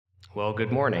Well,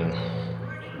 good morning.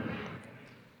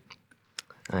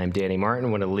 I'm Danny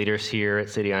Martin, one of the leaders here at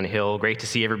City on Hill. Great to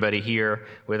see everybody here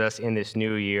with us in this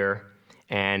new year,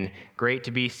 and great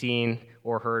to be seen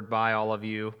or heard by all of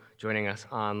you joining us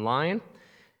online.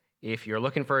 If you're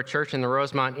looking for a church in the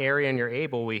Rosemont area and you're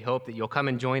able, we hope that you'll come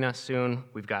and join us soon.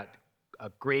 We've got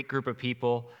a great group of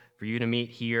people for you to meet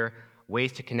here,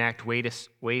 ways to connect, ways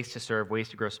to serve, ways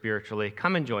to grow spiritually.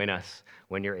 Come and join us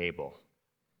when you're able.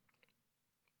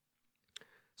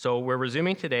 So we're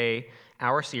resuming today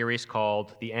our series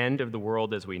called The End of the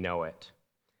World as We Know It,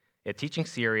 a teaching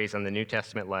series on the New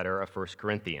Testament letter of 1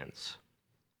 Corinthians.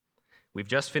 We've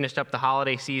just finished up the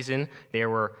holiday season. There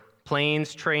were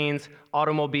planes, trains,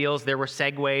 automobiles, there were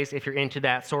segways, if you're into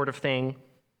that sort of thing.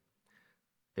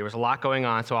 There was a lot going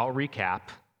on, so I'll recap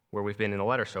where we've been in the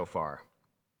letter so far.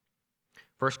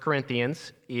 1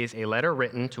 Corinthians is a letter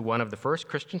written to one of the first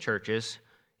Christian churches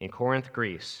in Corinth,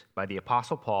 Greece, by the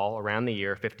Apostle Paul around the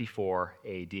year 54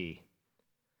 AD.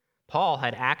 Paul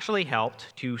had actually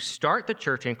helped to start the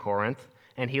church in Corinth,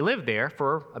 and he lived there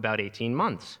for about 18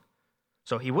 months.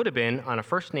 So he would have been on a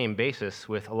first-name basis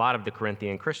with a lot of the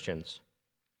Corinthian Christians.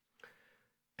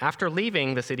 After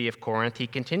leaving the city of Corinth, he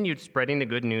continued spreading the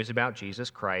good news about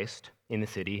Jesus Christ in the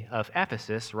city of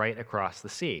Ephesus, right across the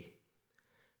sea.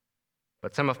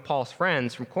 But some of Paul's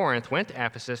friends from Corinth went to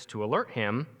Ephesus to alert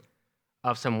him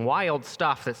of some wild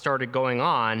stuff that started going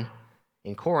on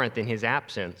in Corinth in his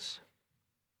absence.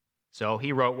 So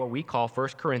he wrote what we call 1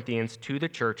 Corinthians to the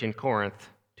church in Corinth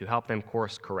to help them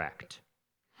course correct.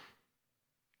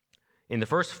 In the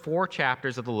first 4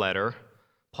 chapters of the letter,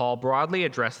 Paul broadly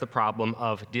addressed the problem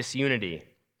of disunity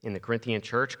in the Corinthian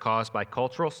church caused by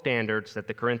cultural standards that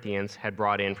the Corinthians had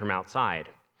brought in from outside.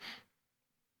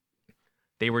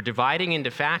 They were dividing into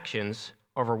factions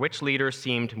over which leaders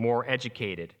seemed more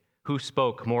educated, who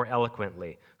spoke more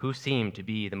eloquently, who seemed to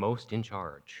be the most in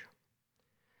charge.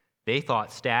 They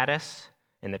thought status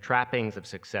and the trappings of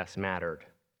success mattered.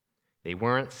 They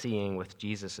weren't seeing with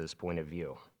Jesus' point of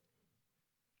view.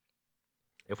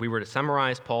 If we were to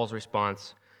summarize Paul's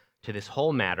response to this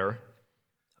whole matter,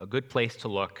 a good place to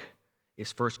look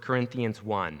is 1 Corinthians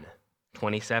 1,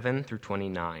 27 through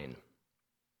 29.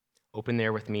 Open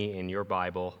there with me in your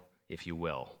Bible, if you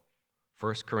will.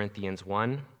 1 Corinthians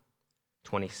 1,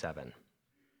 27.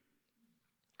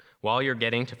 While you're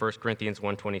getting to 1 Corinthians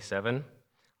 1:27,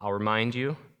 I'll remind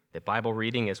you that Bible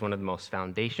reading is one of the most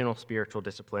foundational spiritual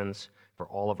disciplines for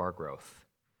all of our growth.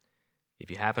 If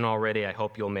you haven't already, I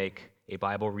hope you'll make a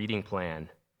Bible reading plan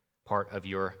part of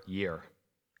your year,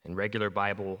 and regular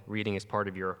Bible reading is part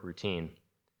of your routine.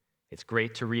 It's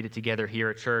great to read it together here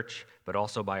at church, but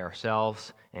also by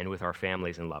ourselves and with our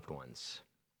families and loved ones.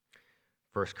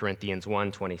 1 Corinthians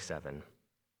 1:27.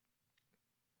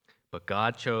 But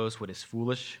God chose what is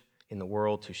foolish in the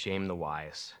world to shame the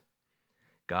wise.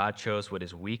 God chose what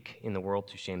is weak in the world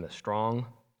to shame the strong.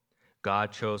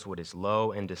 God chose what is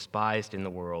low and despised in the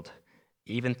world,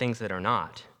 even things that are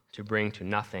not, to bring to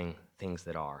nothing things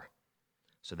that are,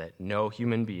 so that no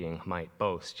human being might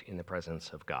boast in the presence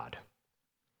of God.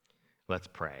 Let's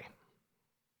pray.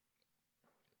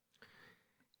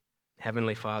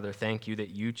 Heavenly Father, thank you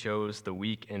that you chose the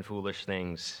weak and foolish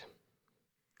things.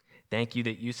 Thank you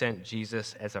that you sent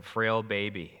Jesus as a frail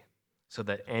baby so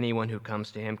that anyone who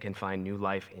comes to him can find new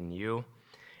life in you,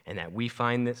 and that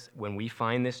when we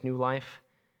find this new life,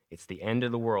 it's the end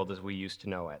of the world as we used to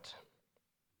know it.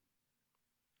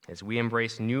 As we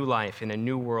embrace new life in a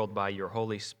new world by your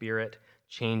Holy Spirit,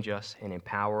 change us and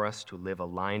empower us to live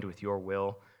aligned with your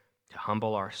will, to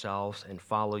humble ourselves and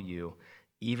follow you,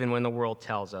 even when the world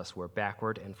tells us we're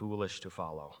backward and foolish to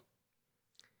follow.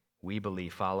 We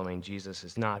believe following Jesus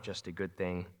is not just a good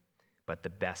thing, but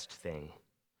the best thing.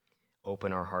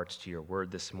 Open our hearts to your word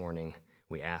this morning.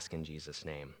 We ask in Jesus'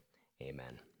 name.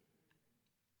 Amen.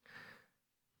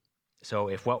 So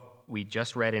if what we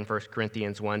just read in 1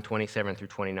 Corinthians 1, 27 through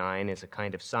 29 is a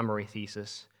kind of summary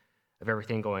thesis of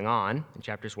everything going on in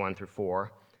chapters 1 through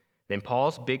 4, then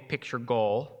Paul's big picture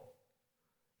goal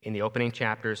in the opening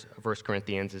chapters of 1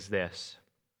 Corinthians is this: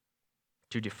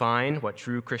 to define what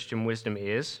true Christian wisdom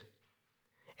is,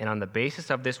 and on the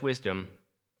basis of this wisdom,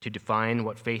 to define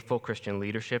what faithful Christian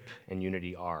leadership and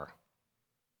unity are.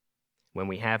 When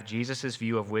we have Jesus'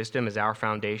 view of wisdom as our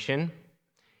foundation,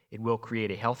 it will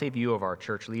create a healthy view of our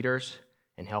church leaders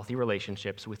and healthy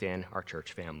relationships within our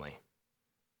church family.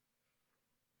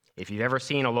 If you've ever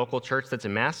seen a local church that's a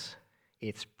mess,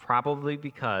 it's probably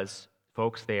because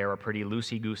folks there are pretty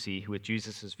loosey-goosey with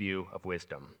Jesus' view of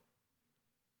wisdom.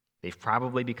 They've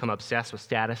probably become obsessed with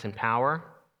status and power.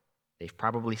 They've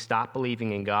probably stopped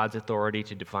believing in God's authority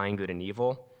to define good and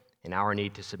evil and our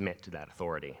need to submit to that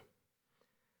authority.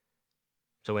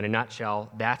 So in a nutshell,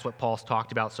 that's what Paul's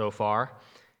talked about so far,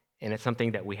 and it's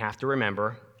something that we have to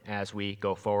remember as we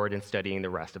go forward in studying the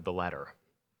rest of the letter.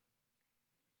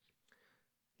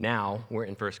 Now, we're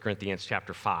in 1 Corinthians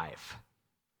chapter 5.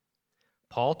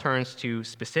 Paul turns to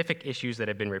specific issues that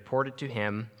have been reported to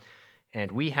him,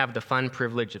 and we have the fun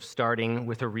privilege of starting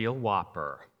with a real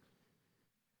whopper.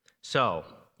 So,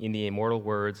 in the immortal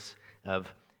words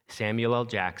of Samuel L.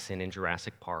 Jackson in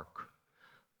Jurassic Park,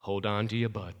 hold on to your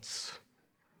butts.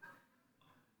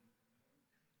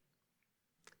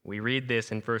 We read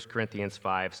this in 1 Corinthians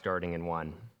 5, starting in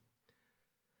 1.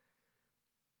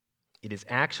 It is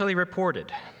actually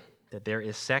reported that there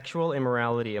is sexual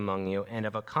immorality among you, and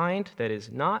of a kind that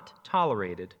is not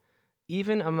tolerated,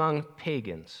 even among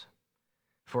pagans.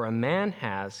 For a man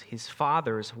has his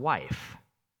father's wife.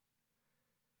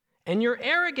 And you're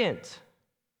arrogant.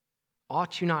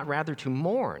 Ought you not rather to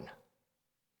mourn?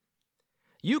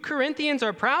 You Corinthians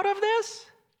are proud of this?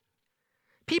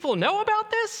 People know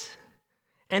about this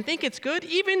and think it's good?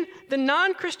 Even the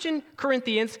non-Christian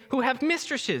Corinthians who have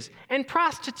mistresses and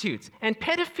prostitutes and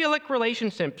pedophilic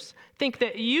relationships think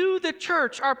that you, the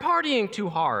church, are partying too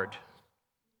hard.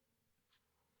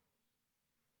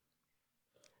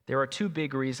 There are two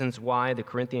big reasons why the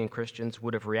Corinthian Christians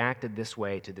would have reacted this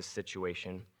way to this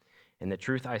situation, and the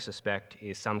truth, I suspect,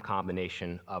 is some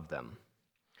combination of them.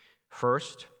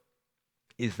 First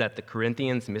is that the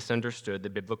Corinthians misunderstood the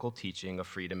biblical teaching of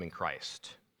freedom in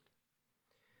Christ.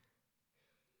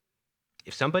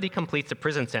 If somebody completes a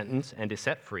prison sentence and is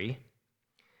set free,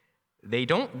 they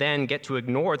don't then get to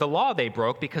ignore the law they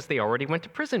broke because they already went to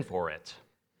prison for it.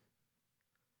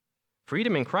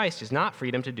 Freedom in Christ is not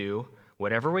freedom to do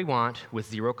whatever we want with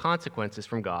zero consequences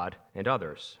from God and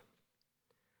others.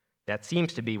 That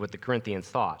seems to be what the Corinthians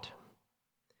thought.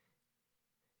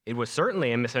 It was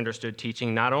certainly a misunderstood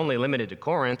teaching, not only limited to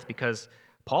Corinth, because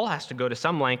Paul has to go to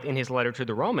some length in his letter to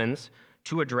the Romans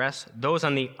to address those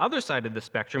on the other side of the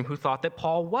spectrum who thought that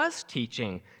Paul was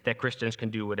teaching that Christians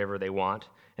can do whatever they want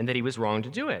and that he was wrong to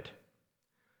do it.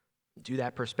 To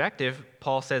that perspective,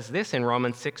 Paul says this in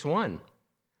Romans 6:1.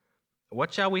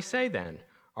 What shall we say then?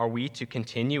 Are we to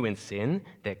continue in sin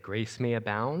that grace may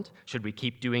abound? Should we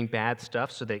keep doing bad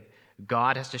stuff so that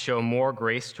God has to show more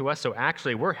grace to us? So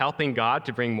actually, we're helping God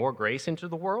to bring more grace into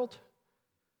the world?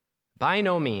 By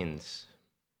no means.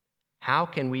 How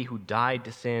can we who died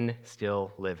to sin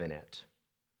still live in it?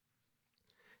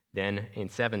 Then in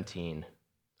 17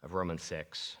 of Romans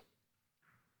 6.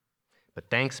 But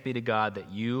thanks be to God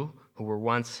that you who were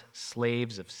once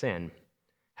slaves of sin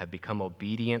have become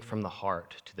obedient from the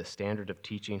heart to the standard of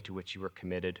teaching to which you were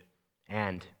committed,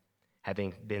 and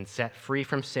having been set free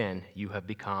from sin, you have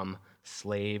become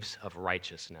slaves of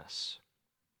righteousness.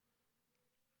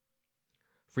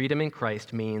 Freedom in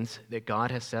Christ means that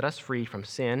God has set us free from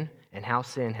sin and how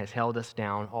sin has held us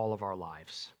down all of our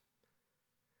lives.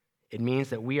 It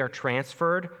means that we are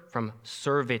transferred from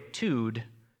servitude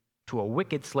to a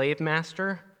wicked slave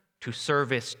master to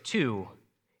service to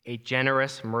a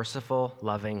generous, merciful,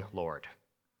 loving Lord.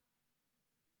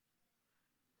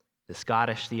 The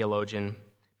Scottish theologian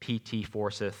P.T.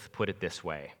 Forsyth put it this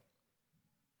way: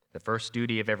 the first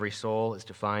duty of every soul is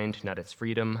to find not its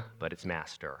freedom, but its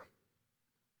master.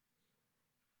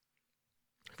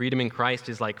 Freedom in Christ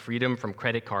is like freedom from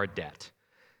credit card debt.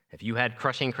 If you had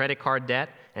crushing credit card debt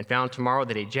and found tomorrow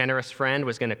that a generous friend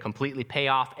was going to completely pay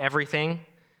off everything,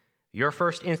 your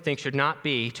first instinct should not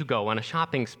be to go on a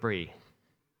shopping spree.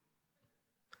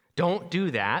 Don't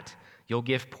do that. You'll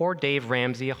give poor Dave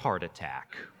Ramsey a heart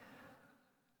attack.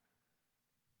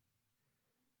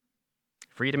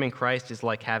 Freedom in Christ is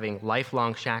like having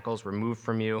lifelong shackles removed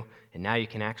from you, and now you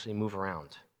can actually move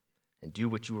around and do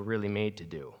what you were really made to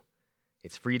do.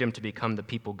 It's freedom to become the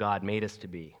people God made us to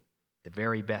be, the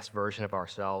very best version of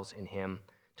ourselves in Him,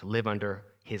 to live under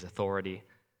His authority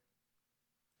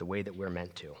the way that we're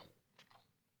meant to.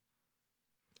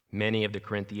 Many of the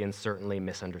Corinthians certainly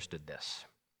misunderstood this.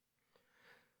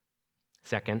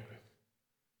 Second,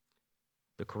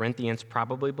 the Corinthians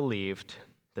probably believed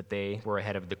that they were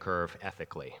ahead of the curve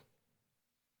ethically.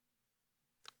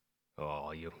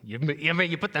 Oh, you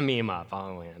put the meme up.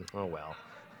 Oh, man. Oh, well.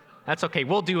 That's okay.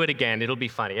 We'll do it again. It'll be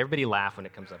funny. Everybody laugh when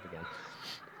it comes up again.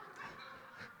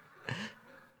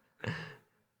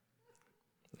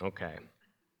 Okay.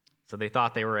 So they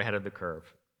thought they were ahead of the curve.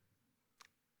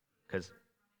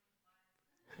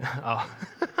 Oh.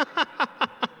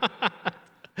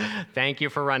 Thank you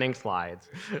for running slides.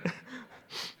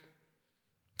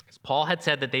 Paul had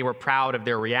said that they were proud of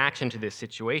their reaction to this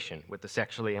situation with the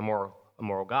sexually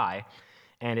immoral guy.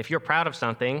 And if you're proud of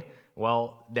something,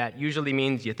 well, that usually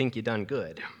means you think you've done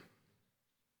good.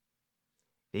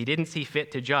 They didn't see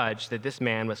fit to judge that this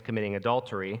man was committing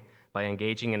adultery by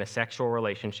engaging in a sexual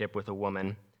relationship with a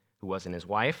woman who wasn't his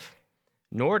wife,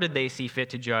 nor did they see fit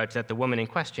to judge that the woman in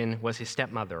question was his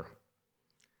stepmother.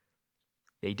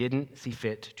 They didn't see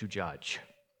fit to judge.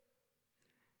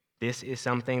 This is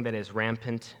something that is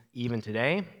rampant even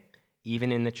today,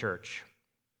 even in the church.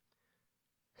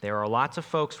 There are lots of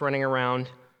folks running around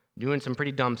doing some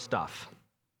pretty dumb stuff.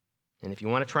 And if you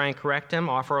want to try and correct them,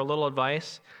 offer a little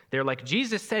advice, they're like,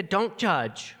 Jesus said, don't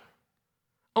judge.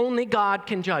 Only God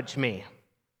can judge me.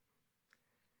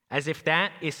 As if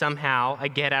that is somehow a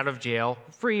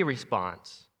get-out-of-jail-free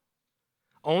response.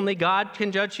 Only God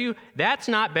can judge you? That's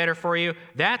not better for you.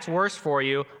 That's worse for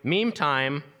you. Meme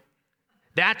time.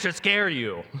 That should scare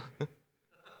you.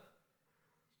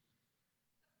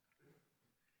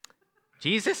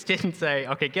 Jesus didn't say,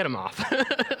 okay, get him off.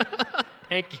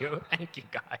 Thank you,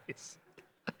 guys.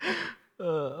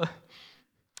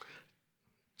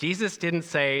 Jesus didn't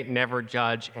say never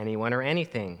judge anyone or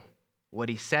anything. What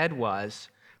he said was,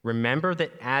 remember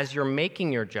that as you're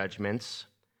making your judgments,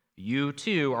 you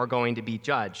too are going to be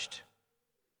judged.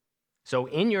 So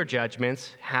in your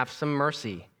judgments, have some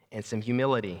mercy and some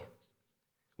humility,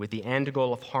 with the end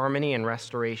goal of harmony and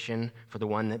restoration for the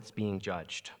one that's being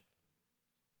judged.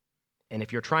 And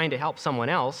if you're trying to help someone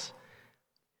else,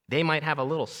 they might have a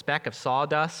little speck of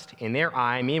sawdust in their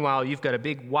eye. Meanwhile, you've got a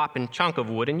big whopping chunk of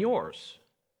wood in yours.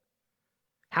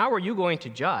 How are you going to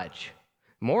judge?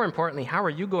 More importantly, how are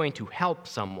you going to help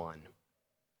someone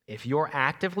if you're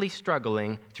actively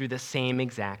struggling through the same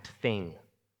exact thing?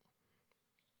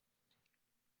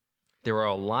 There are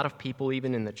a lot of people,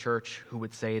 even in the church, who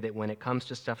would say that when it comes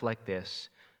to stuff like this,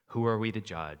 who are we to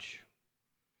judge?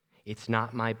 It's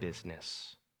not my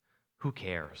business. Who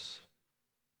cares?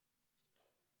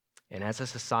 And as a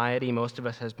society, most of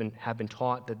us have been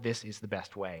taught that this is the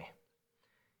best way.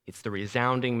 It's the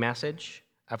resounding message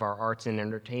of our arts and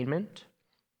entertainment,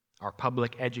 our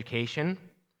public education,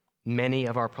 many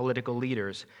of our political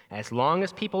leaders. As long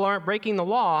as people aren't breaking the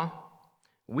law,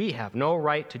 we have no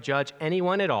right to judge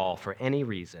anyone at all for any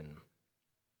reason.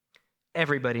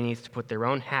 Everybody needs to put their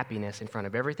own happiness in front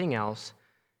of everything else,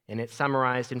 and it's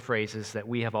summarized in phrases that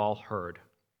we have all heard.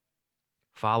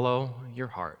 Follow your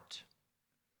heart.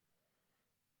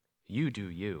 You do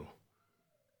you.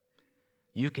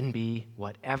 You can be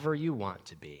whatever you want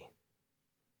to be.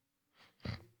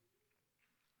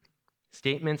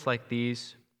 Statements like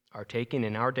these are taken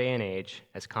in our day and age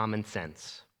as common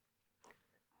sense.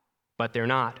 But they're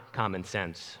not common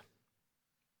sense.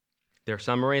 They're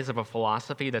summaries of a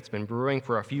philosophy that's been brewing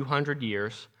for a few hundred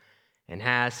years and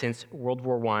has, since World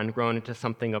War I, grown into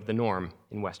something of the norm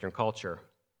in Western culture.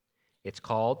 It's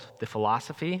called the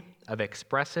philosophy of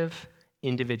expressive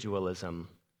individualism.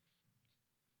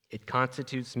 It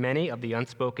constitutes many of the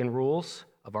unspoken rules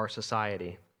of our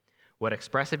society. What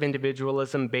expressive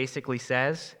individualism basically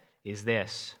says is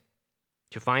this: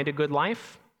 to find a good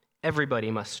life,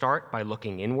 everybody must start by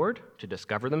looking inward to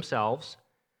discover themselves,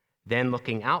 then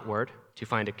looking outward to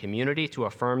find a community to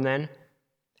affirm them,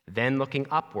 then looking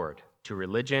upward to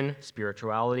religion,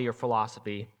 spirituality, or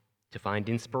philosophy to find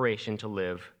inspiration to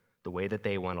live the way that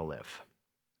they want to live.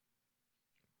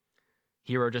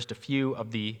 Here are just a few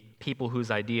of the people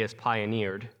whose ideas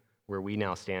pioneered where we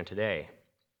now stand today.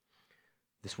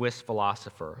 The Swiss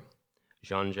philosopher,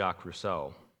 Jean-Jacques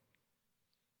Rousseau.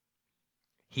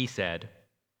 He said,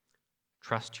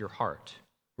 "Trust your heart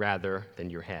rather than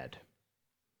your head."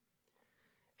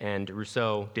 And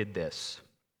Rousseau did this.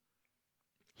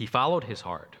 He followed his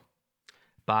heart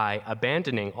by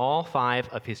abandoning all 5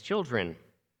 of his children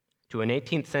to an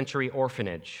 18th century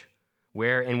orphanage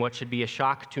where, in what should be a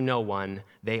shock to no one,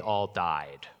 they all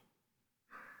died.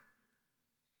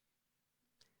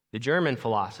 The German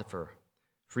philosopher,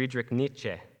 Friedrich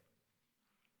Nietzsche,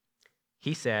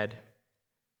 he said,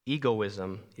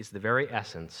 "Egoism is the very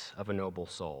essence of a noble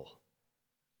soul."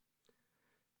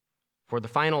 For the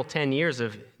final 10 years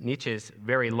of Nietzsche's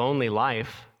very lonely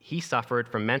life, he suffered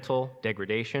from mental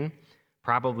degradation,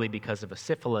 probably because of a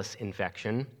syphilis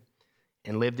infection,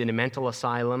 and lived in a mental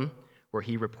asylum where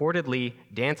he reportedly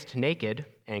danced naked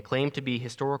and claimed to be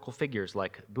historical figures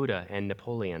like Buddha and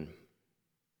Napoleon.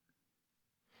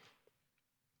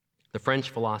 The French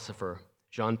philosopher,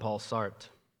 Jean-Paul Sartre,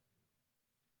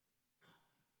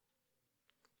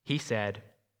 he said,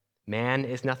 "Man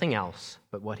is nothing else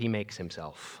but what he makes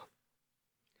himself."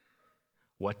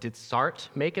 What did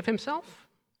Sartre make of himself?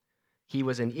 He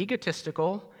was an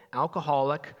egotistical,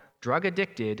 alcoholic,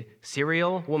 drug-addicted,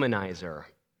 serial womanizer.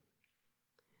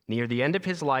 Near the end of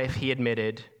his life, he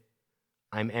admitted,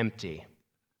 "I'm empty.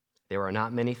 There are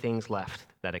not many things left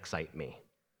that excite me."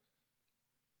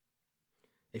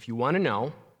 If you want to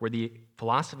know where the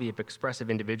philosophy of expressive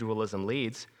individualism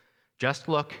leads, just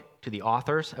look to the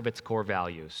authors of its core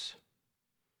values.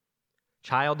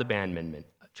 Child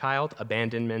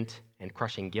abandonment and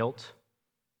crushing guilt,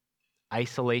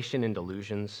 isolation and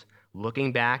delusions,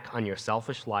 looking back on your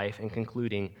selfish life and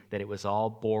concluding that it was all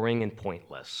boring and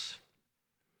pointless.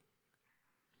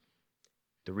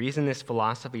 The reason this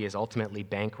philosophy is ultimately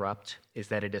bankrupt is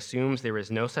that it assumes there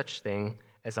is no such thing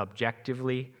as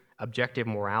objective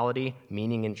morality,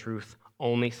 meaning, and truth,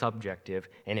 only subjective,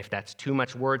 and if that's too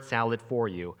much word salad for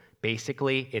you,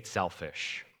 basically it's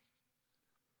selfish.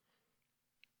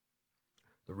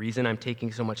 The reason I'm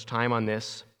taking so much time on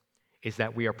this is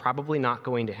that we are probably not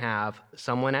going to have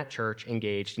someone at church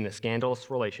engaged in a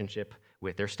scandalous relationship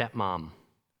with their stepmom.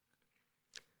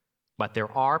 But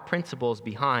there are principles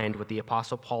behind what the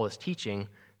Apostle Paul is teaching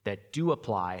that do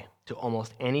apply to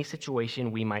almost any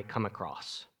situation we might come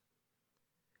across.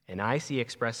 And I see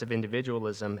expressive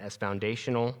individualism as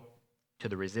foundational to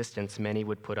the resistance many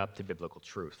would put up to biblical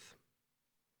truth.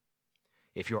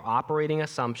 If your operating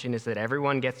assumption is that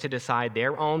everyone gets to decide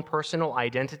their own personal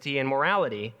identity and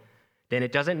morality, then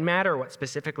it doesn't matter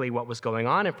what was going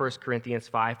on in 1 Corinthians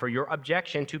 5 for your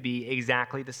objection to be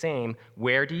exactly the same.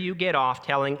 Where do you get off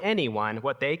telling anyone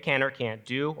what they can or can't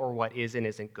do or what is and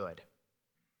isn't good?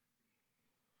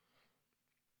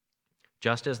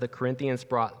 Just as the Corinthians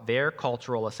brought their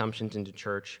cultural assumptions into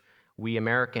church, we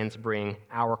Americans bring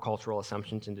our cultural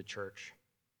assumptions into church.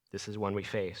 This is one we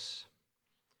face.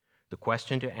 The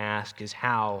question to ask is,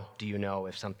 how do you know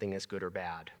if something is good or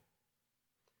bad?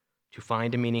 To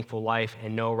find a meaningful life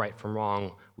and know right from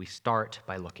wrong, we start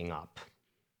by looking up.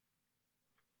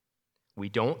 We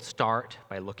don't start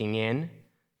by looking in,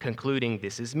 concluding,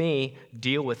 this is me,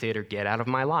 deal with it or get out of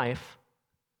my life.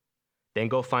 Then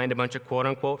go find a bunch of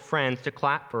quote-unquote friends to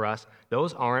clap for us.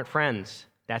 Those aren't friends.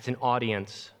 That's an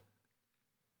audience.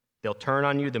 They'll turn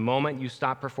on you the moment you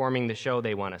stop performing the show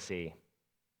they want to see.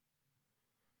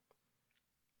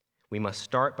 We must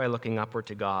start by looking upward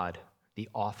to God, the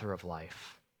author of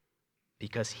life,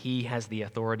 because he has the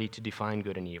authority to define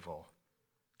good and evil,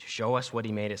 to show us what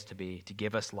he made us to be, to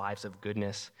give us lives of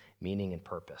goodness, meaning, and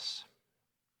purpose.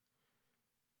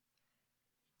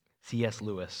 C.S.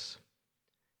 Lewis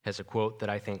has a quote that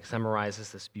I think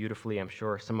summarizes this beautifully. I'm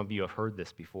sure some of you have heard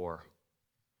this before.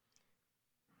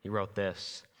 He wrote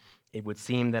this: "It would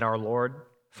seem that our Lord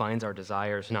finds our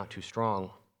desires not too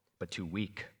strong, but too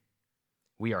weak.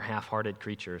 We are half-hearted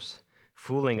creatures,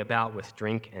 fooling about with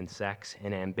drink and sex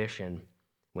and ambition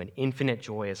when infinite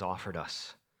joy is offered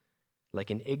us,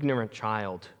 like an ignorant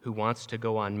child who wants to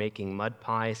go on making mud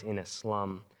pies in a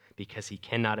slum because he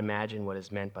cannot imagine what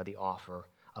is meant by the offer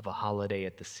of a holiday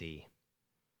at the sea.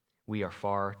 We are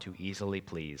far too easily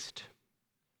pleased."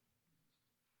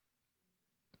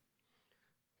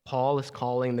 Paul is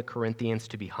calling the Corinthians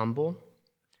to be humble,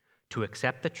 to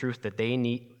accept the truth that they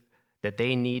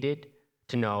needed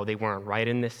to know they weren't right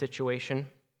in this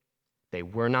situation. They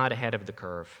were not ahead of the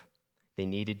curve. They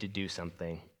needed to do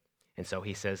something. And so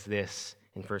he says this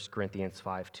in 1 Corinthians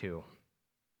 5:2.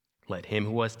 "Let him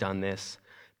who has done this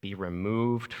be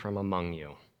removed from among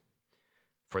you.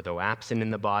 For though absent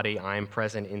in the body, I am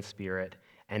present in spirit,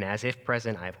 and as if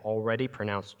present, I have already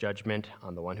pronounced judgment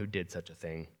on the one who did such a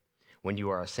thing. When you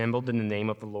are assembled in the name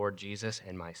of the Lord Jesus,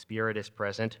 and my spirit is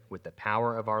present with the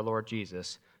power of our Lord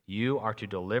Jesus, you are to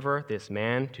deliver this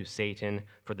man to Satan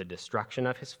for the destruction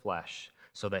of his flesh,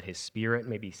 so that his spirit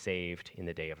may be saved in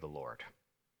the day of the Lord."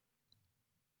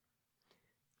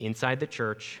 Inside the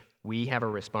church, we have a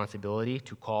responsibility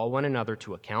to call one another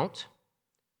to account,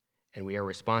 and we are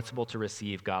responsible to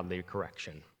receive godly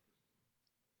correction.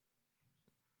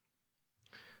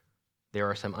 There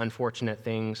are some unfortunate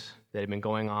things that have been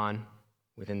going on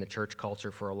within the church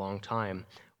culture for a long time.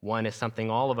 One is something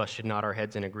all of us should nod our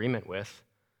heads in agreement with: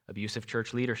 abusive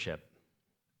church leadership.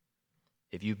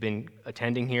 If you've been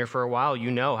attending here for a while,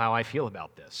 you know how I feel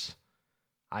about this.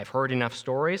 I've heard enough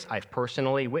stories. I've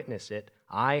personally witnessed it.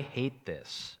 I hate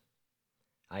this.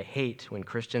 I hate when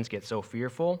Christians get so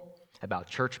fearful about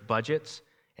church budgets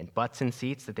and butts in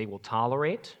seats that they will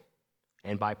tolerate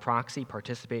and by proxy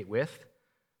participate with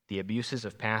the abuses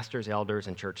of pastors, elders,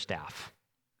 and church staff.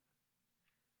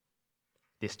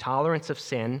 This tolerance of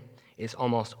sin is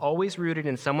almost always rooted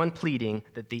in someone pleading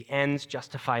that the ends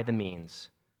justify the means.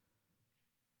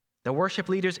 The worship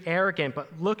leader's arrogant,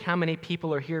 but look how many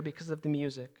people are here because of the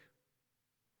music.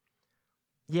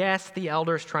 Yes, the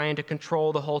elder's trying to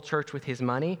control the whole church with his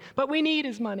money, but we need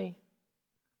his money.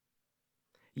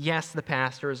 Yes, the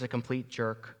pastor is a complete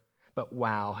jerk, but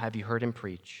wow, have you heard him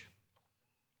preach?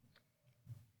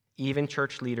 Even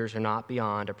church leaders are not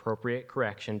beyond appropriate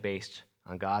correction based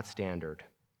on God's standard,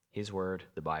 his word,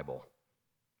 the Bible.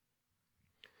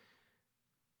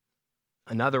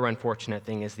 Another unfortunate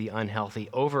thing is the unhealthy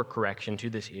overcorrection to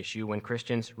this issue when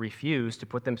Christians refuse to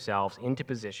put themselves into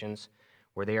positions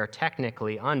where they are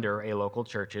technically under a local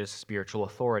church's spiritual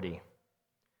authority.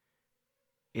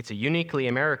 It's a uniquely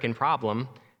American problem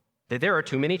that there are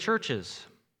too many churches,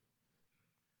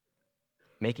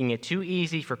 making it too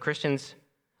easy for Christians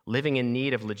living in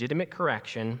need of legitimate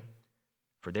correction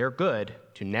for their good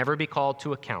to never be called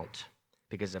to account.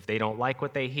 Because if they don't like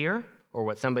what they hear or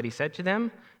what somebody said to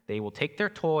them, they will take their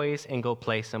toys and go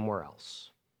play somewhere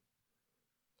else.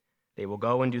 They will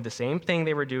go and do the same thing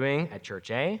they were doing at Church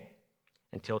A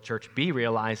until Church B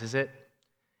realizes it,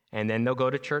 and then they'll go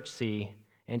to Church C,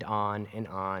 and on and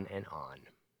on and on.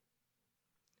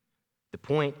 The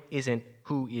point isn't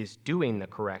who is doing the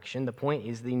correction. The point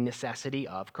is the necessity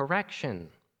of correction.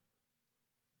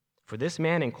 For this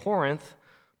man in Corinth,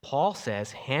 Paul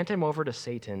says, hand him over to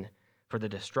Satan for the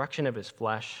destruction of his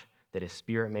flesh, that his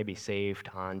spirit may be saved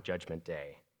on Judgment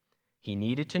Day. He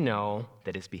needed to know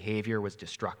that his behavior was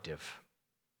destructive.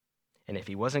 And if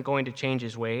he wasn't going to change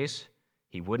his ways,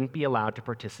 he wouldn't be allowed to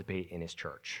participate in his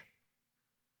church.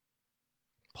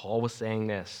 Paul was saying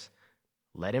this,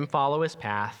 let him follow his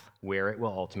path where it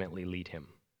will ultimately lead him.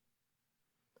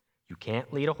 You can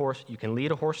lead a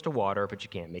horse to water, but you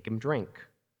can't make him drink.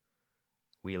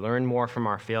 We learn more from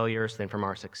our failures than from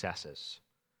our successes.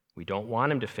 We don't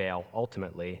want him to fail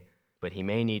ultimately, but he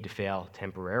may need to fail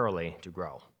temporarily to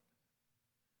grow.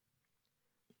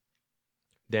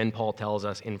 Then Paul tells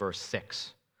us in verse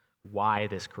 6 why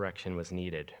this correction was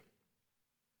needed.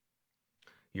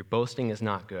 Your boasting is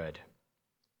not good.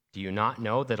 Do you not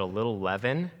know that a little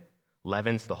leaven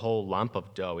leavens the whole lump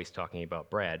of dough? He's talking about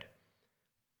bread.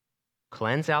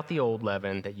 Cleanse out the old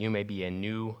leaven that you may be a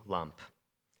new lump,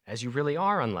 as you really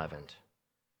are unleavened.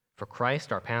 For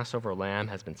Christ, our Passover lamb,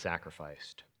 has been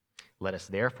sacrificed. Let us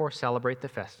therefore celebrate the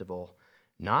festival,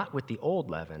 not with the old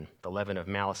leaven, the leaven of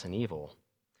malice and evil,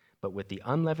 but with the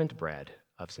unleavened bread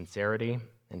of sincerity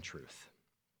and truth.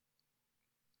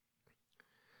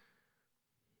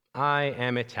 I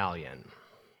am Italian.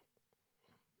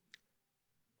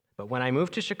 But when I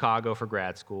moved to Chicago for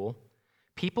grad school,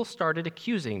 people started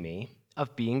accusing me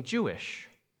of being Jewish.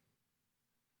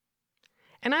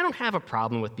 And I don't have a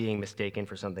problem with being mistaken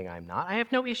for something I'm not. I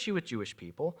have no issue with Jewish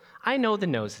people. I know the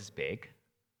nose is big.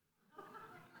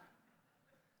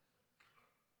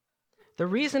 The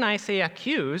reason I say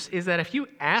accuse is that if you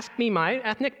ask me my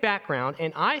ethnic background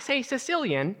and I say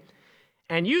Sicilian,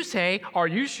 and you say, are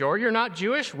you sure you're not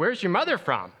Jewish? Where's your mother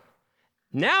from?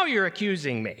 Now you're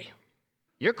accusing me.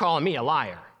 You're calling me a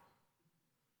liar.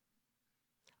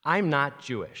 I'm not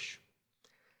Jewish.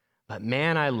 But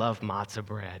man, I love matzah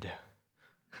bread.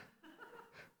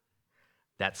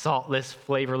 That saltless,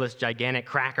 flavorless, gigantic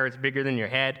cracker, it's bigger than your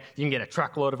head. You can get a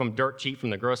truckload of them dirt cheap from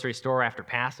the grocery store after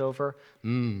Passover.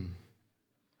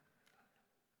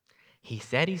 He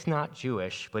said he's not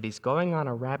Jewish, but he's going on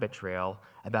a rabbit trail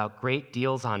about great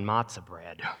deals on matzah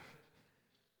bread.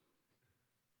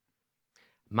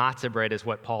 Matzah bread is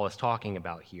what Paul is talking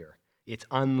about here. It's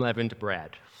unleavened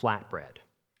bread, flat bread.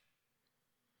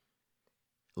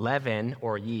 Leaven,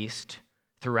 or yeast,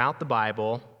 throughout the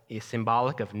Bible is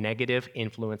symbolic of negative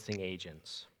influencing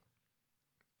agents.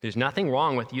 There's nothing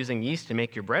wrong with using yeast to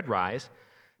make your bread rise,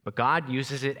 but God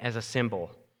uses it as a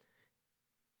symbol.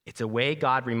 It's a way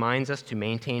God reminds us to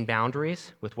maintain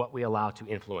boundaries with what we allow to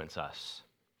influence us.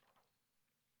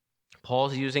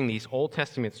 Paul's using these Old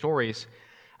Testament stories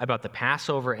about the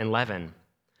Passover and leaven.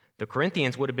 The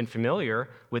Corinthians would have been familiar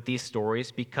with these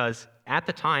stories because at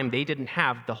the time they didn't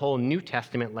have the whole New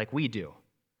Testament like we do.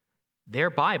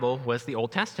 Their Bible was the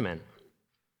Old Testament.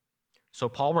 So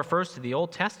Paul refers to the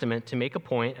Old Testament to make a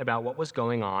point about what was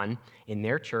going on in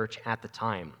their church at the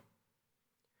time.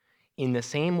 In the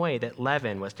same way that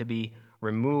leaven was to be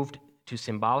removed to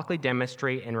symbolically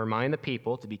demonstrate and remind the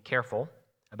people to be careful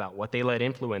about what they let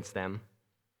influence them,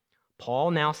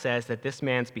 Paul now says that this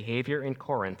man's behavior in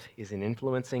Corinth is an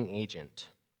influencing agent.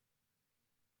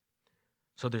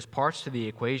 So there's parts to the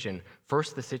equation.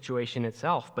 First, the situation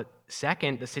itself, but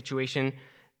second, the situation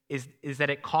is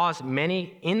that it caused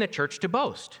many in the church to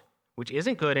boast, which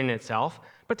isn't good in itself,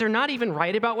 but they're not even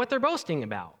right about what they're boasting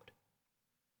about.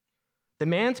 The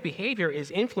man's behavior is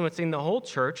influencing the whole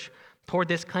church toward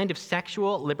this kind of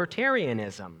sexual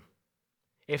libertarianism.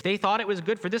 If they thought it was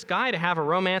good for this guy to have a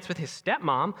romance with his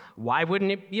stepmom, why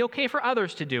wouldn't it be okay for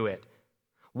others to do it?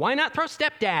 Why not throw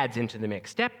stepdads into the mix?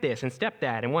 Step this and step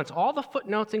that. And once all the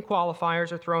footnotes and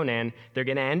qualifiers are thrown in, they're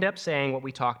going to end up saying what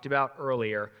we talked about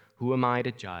earlier: who am I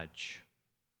to judge?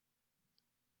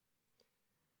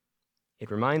 It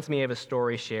reminds me of a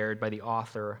story shared by the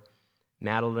author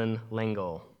Madeleine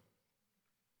L'Engle.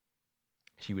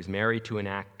 She was married to an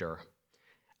actor.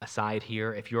 Aside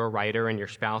here, if you're a writer and your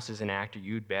spouse is an actor,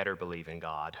 you'd better believe in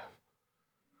God.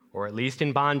 Or at least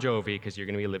in Bon Jovi, because you're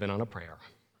going to be living on a prayer.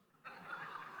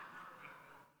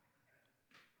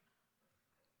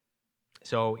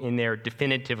 So in their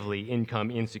definitively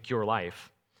income-insecure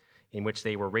life, in which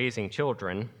they were raising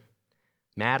children,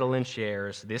 Madeleine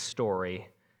shares this story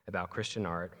about Christian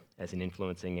art as an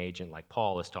influencing agent like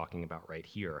Paul is talking about right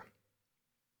here.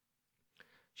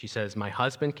 She says, "My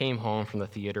husband came home from the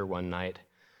theater one night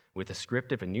with a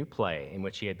script of a new play in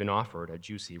which he had been offered a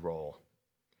juicy role.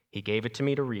 He gave it to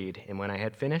me to read, and when I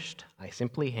had finished, I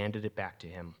simply handed it back to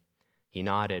him. He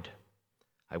nodded.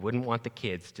 'I wouldn't want the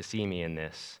kids to see me in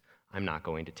this. I'm not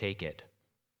going to take it.'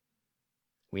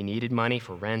 We needed money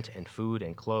for rent and food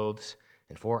and clothes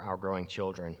and for our growing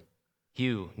children.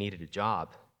 Hugh needed a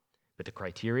job, but the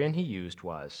criterion he used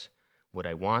was, would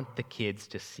I want the kids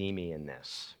to see me in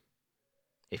this?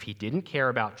 If he didn't care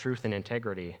about truth and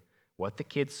integrity, what the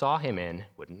kids saw him in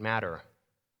wouldn't matter.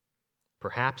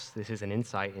 Perhaps this is an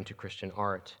insight into Christian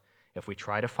art. If we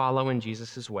try to follow in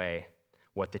Jesus' way,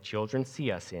 what the children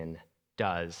see us in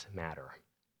does matter."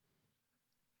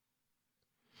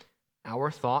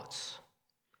 Our thoughts,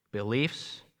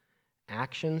 beliefs,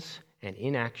 actions, and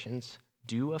inactions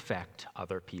do affect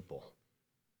other people.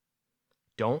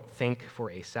 Don't think for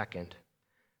a second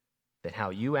that how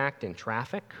you act in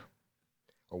traffic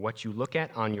or what you look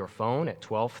at on your phone at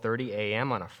 12:30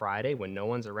 a.m. on a Friday when no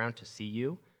one's around to see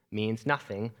you means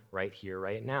nothing right here,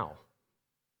 right now.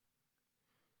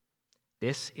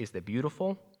 This is the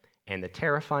beautiful and the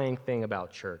terrifying thing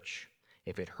about church.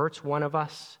 If it hurts one of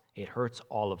us, it hurts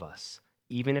all of us,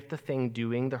 even if the thing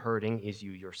doing the hurting is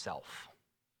you yourself.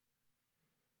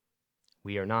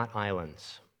 We are not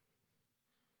islands.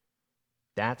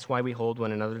 That's why we hold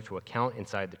one another to account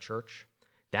inside the church.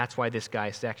 That's why this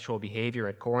guy's sexual behavior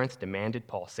at Corinth demanded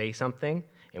Paul say something,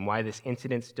 and why this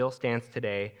incident still stands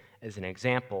today as an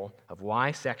example of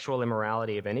why sexual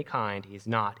immorality of any kind is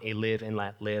not a live and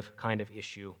let live kind of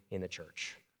issue in the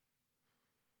church.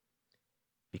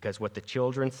 Because what the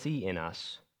children see in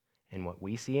us and what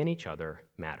we see in each other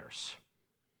matters.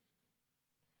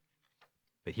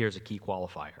 But here's a key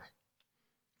qualifier,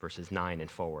 verses 9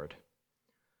 and forward.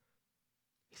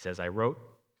 He says, "I wrote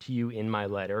to you in my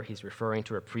letter," he's referring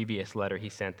to a previous letter he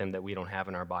sent them that we don't have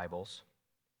in our Bibles,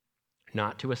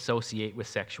 "not to associate with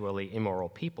sexually immoral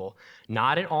people,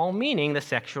 not at all meaning the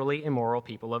sexually immoral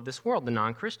people of this world, the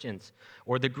non-Christians,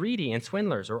 or the greedy and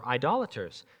swindlers or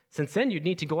idolaters, since then you'd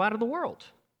need to go out of the world.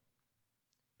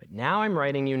 But now I'm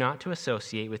writing you not to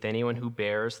associate with anyone who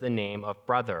bears the name of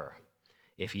brother,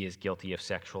 if he is guilty of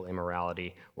sexual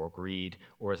immorality or greed,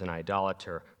 or is an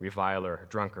idolater, reviler,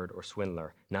 drunkard, or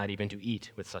swindler, not even to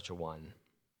eat with such a one.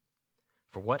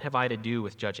 For what have I to do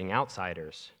with judging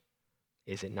outsiders?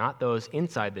 Is it not those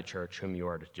inside the church whom you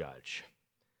are to judge?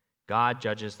 God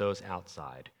judges those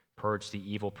outside. Purge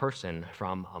the evil person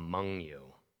from among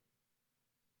you."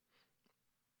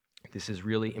 This is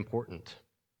really important.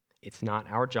 It's not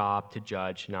our job to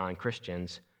judge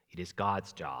non-Christians. It is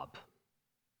God's job.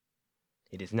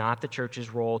 It is not the church's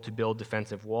role to build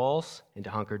defensive walls and to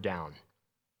hunker down.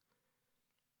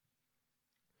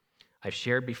 I've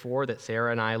shared before that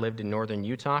Sarah and I lived in northern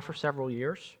Utah for several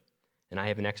years, and I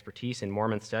have an expertise in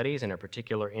Mormon studies and a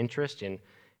particular interest in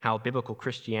how biblical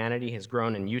Christianity has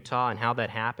grown in Utah and how that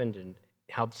happened and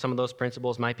how some of those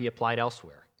principles might be applied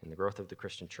elsewhere in the growth of the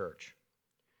Christian church.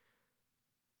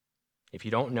 If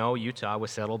you don't know, Utah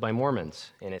was settled by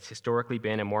Mormons, and it's historically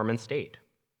been a Mormon state.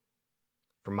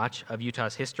 For much of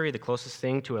Utah's history, the closest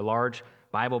thing to a large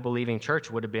Bible-believing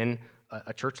church would have been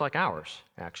a church like ours,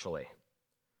 actually.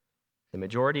 The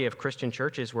majority of Christian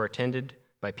churches were attended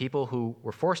by people who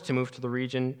were forced to move to the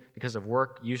region because of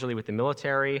work, usually with the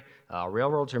military,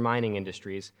 railroads, or mining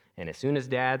industries, and as soon as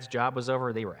Dad's job was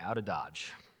over, they were out of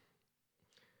Dodge.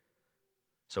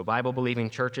 So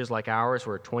Bible-believing churches like ours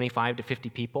were 25 to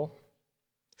 50 people,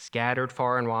 scattered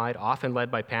far and wide, often led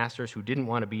by pastors who didn't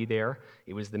want to be there.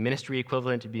 It was the ministry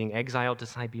equivalent to being exiled to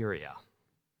Siberia.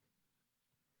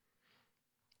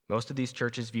 Most of these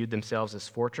churches viewed themselves as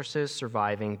fortresses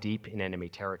surviving deep in enemy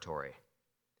territory,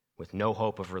 with no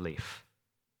hope of relief.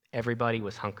 Everybody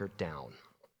was hunkered down.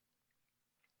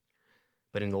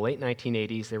 But in the late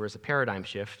 1980s, there was a paradigm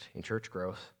shift in church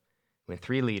growth when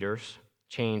 3 leaders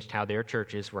changed how their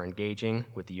churches were engaging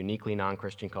with the uniquely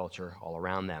non-Christian culture all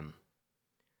around them.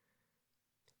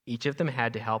 Each of them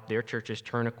had to help their churches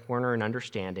turn a corner in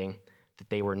understanding that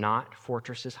they were not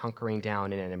fortresses hunkering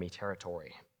down in enemy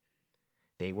territory.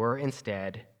 They were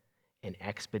instead an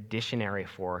expeditionary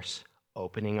force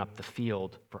opening up the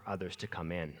field for others to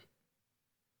come in.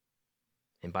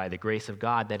 And by the grace of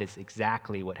God, that is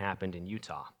exactly what happened in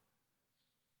Utah.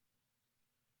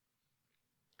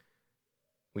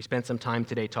 We spent some time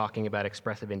today talking about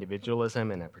expressive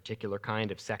individualism and a particular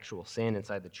kind of sexual sin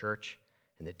inside the church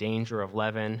and the danger of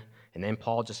leaven, and then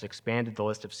Paul just expanded the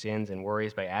list of sins and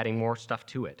worries by adding more stuff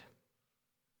to it.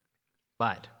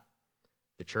 But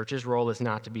the church's role is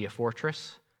not to be a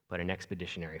fortress, but an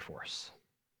expeditionary force.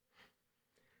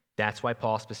 That's why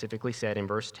Paul specifically said in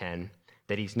verse 10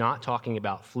 that he's not talking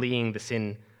about fleeing the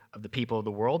sin of the people of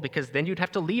the world, because then you'd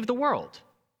have to leave the world.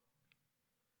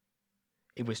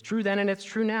 It was true then and it's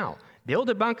true now. Build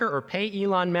a bunker or pay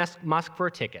Elon Musk for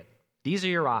a ticket. These are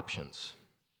your options.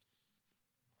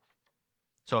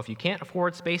 So if you can't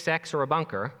afford SpaceX or a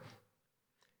bunker,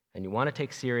 and you want to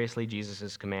take seriously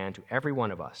Jesus' command to every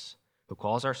one of us who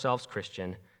calls ourselves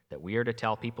Christian that we are to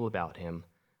tell people about him,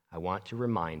 I want to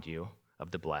remind you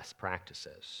of the blessed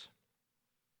practices.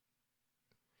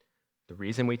 The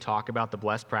reason we talk about the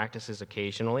blessed practices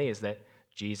occasionally is that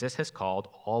Jesus has called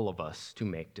all of us to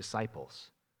make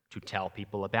disciples, to tell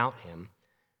people about him,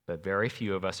 but very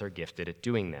few of us are gifted at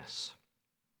doing this.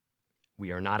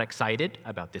 We are not excited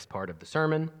about this part of the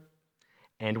sermon,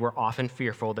 and we're often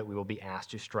fearful that we will be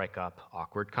asked to strike up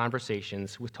awkward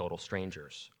conversations with total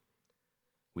strangers.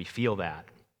 We feel that.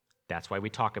 That's why we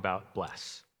talk about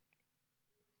bless.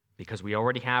 Because we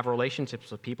already have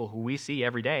relationships with people who we see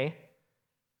every day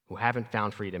who haven't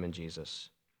found freedom in Jesus.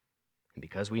 And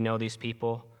because we know these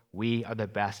people, we are the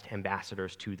best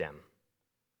ambassadors to them.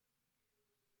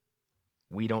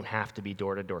 We don't have to be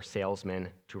door-to-door salesmen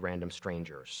to random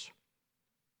strangers.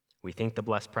 We think the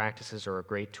blessed practices are a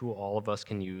great tool all of us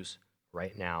can use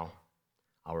right now.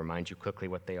 I'll remind you quickly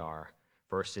what they are.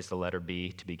 First is the letter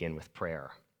B, to begin with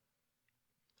prayer.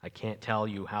 I can't tell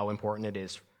you how important it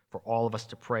is for all of us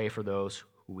to pray for those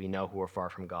who we know who are far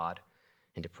from God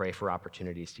and to pray for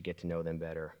opportunities to get to know them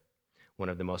better. One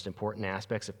of the most important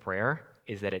aspects of prayer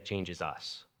is that it changes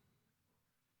us.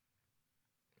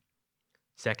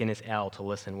 Second is L, to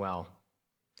listen well.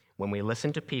 When we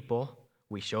listen to people,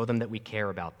 we show them that we care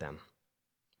about them.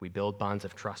 We build bonds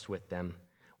of trust with them.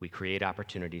 We create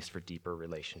opportunities for deeper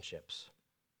relationships.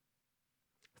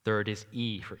 Third is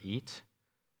E, for eat.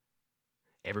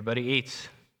 Everybody eats,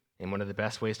 and one of the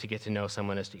best ways to get to know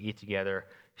someone is to eat together,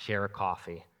 share a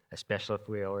coffee, especially if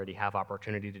we already have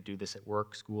opportunity to do this at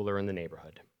work, school, or in the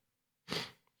neighborhood.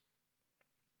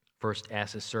 First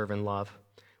S is serve and love.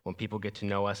 When people get to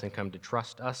know us and come to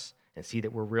trust us and see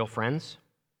that we're real friends,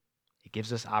 it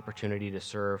gives us opportunity to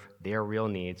serve their real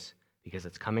needs because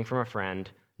it's coming from a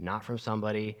friend, not from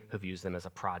somebody who views them as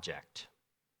a project.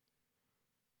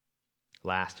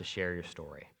 Last is share your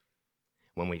story.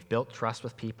 When we've built trust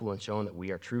with people and shown that we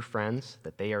are true friends,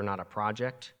 that they are not a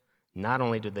project, not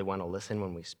only do they want to listen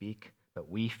when we speak, but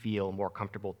we feel more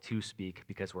comfortable to speak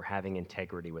because we're having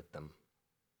integrity with them.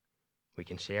 We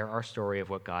can share our story of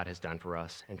what God has done for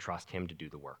us and trust him to do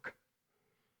the work.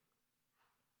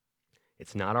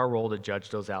 It's not our role to judge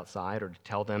those outside or to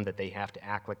tell them that they have to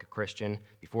act like a Christian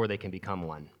before they can become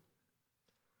one.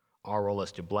 Our role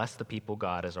is to bless the people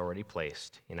God has already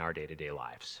placed in our day-to-day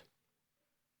lives.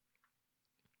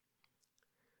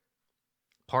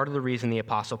 Part of the reason the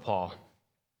Apostle Paul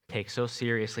takes so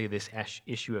seriously this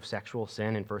issue of sexual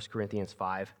sin in 1 Corinthians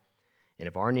 5, and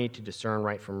of our need to discern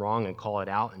right from wrong and call it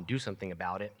out and do something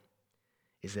about it,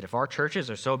 is that if our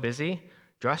churches are so busy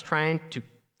just trying to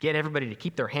get everybody to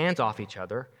keep their hands off each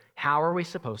other, how are we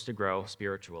supposed to grow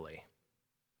spiritually?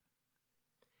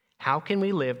 How can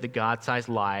we live the God-sized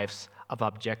lives of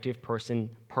objective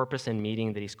purpose and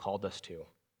meaning that he's called us to?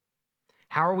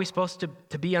 How are we supposed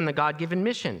to be on the God-given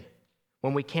mission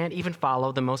when we can't even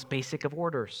follow the most basic of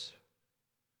orders?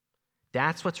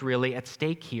 That's what's really at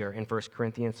stake here in 1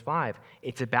 Corinthians 5.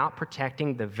 It's about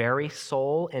protecting the very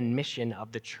soul and mission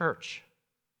of the church.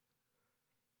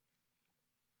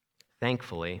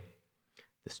 Thankfully,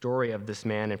 the story of this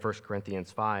man in 1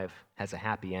 Corinthians 5 has a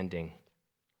happy ending.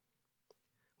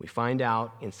 We find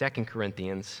out in 2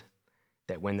 Corinthians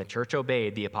that when the church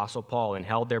obeyed the Apostle Paul and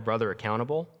held their brother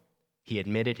accountable, he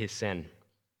admitted his sin.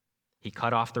 He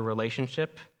cut off the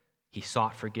relationship. He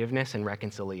sought forgiveness and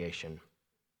reconciliation.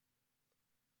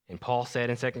 And Paul said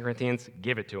in 2 Corinthians,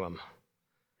 give it to him.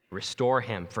 Restore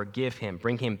him, forgive him,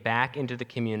 bring him back into the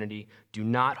community. Do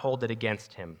not hold it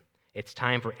against him. It's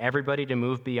time for everybody to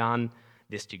move beyond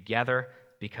this together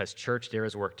because, church, there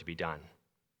is work to be done.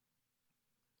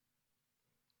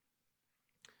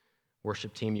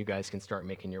 Worship team, you guys can start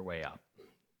making your way up.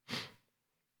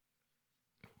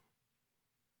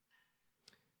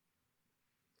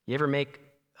 You ever make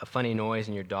a funny noise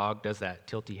and your dog does that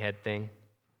tilty head thing?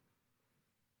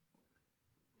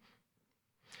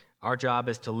 Our job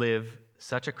is to live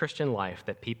such a Christian life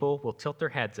that people will tilt their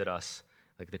heads at us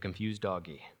like the confused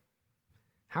doggy.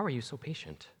 How are you so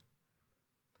patient?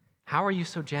 How are you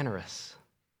so generous?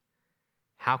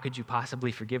 How could you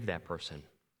possibly forgive that person?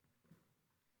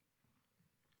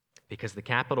 Because the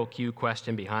capital Q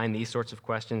question behind these sorts of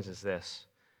questions is this: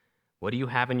 what do you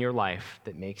have in your life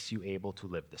that makes you able to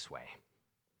live this way?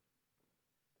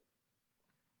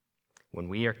 When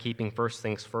we are keeping first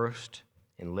things first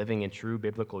and living in true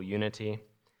biblical unity,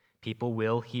 people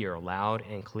will hear loud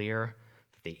and clear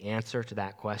that the answer to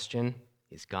that question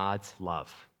is God's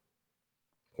love,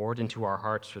 poured into our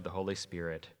hearts through the Holy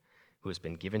Spirit, who has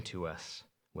been given to us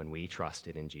when we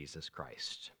trusted in Jesus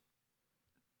Christ.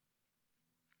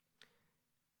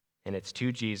 And it's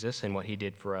to Jesus and what he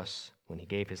did for us when he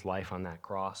gave his life on that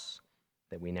cross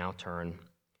that we now turn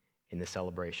in the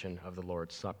celebration of the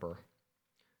Lord's Supper.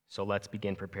 So let's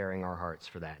begin preparing our hearts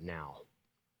for that now.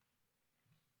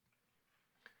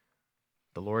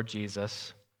 The Lord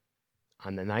Jesus,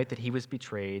 on the night that he was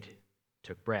betrayed,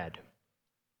 took bread,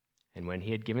 and when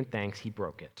he had given thanks, he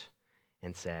broke it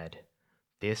and said,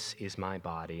 "This is my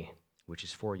body, which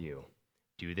is for you.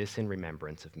 Do this in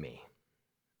remembrance of me."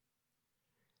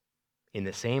 In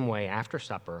the same way, after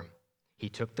supper, he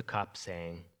took the cup,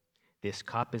 saying, "This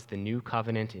cup is the new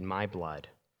covenant in my blood.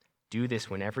 Do this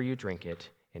whenever you drink it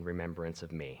in remembrance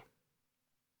of me."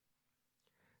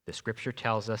 The scripture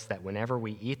tells us that whenever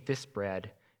we eat this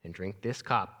bread and drink this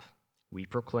cup, we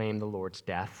proclaim the Lord's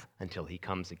death until he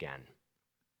comes again.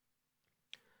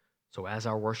 So as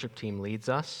our worship team leads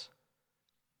us,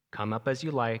 come up as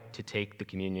you like to take the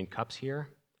communion cups here,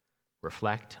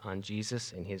 reflect on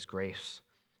Jesus and his grace,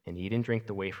 and eat and drink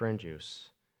the wafer and juice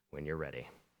when you're ready.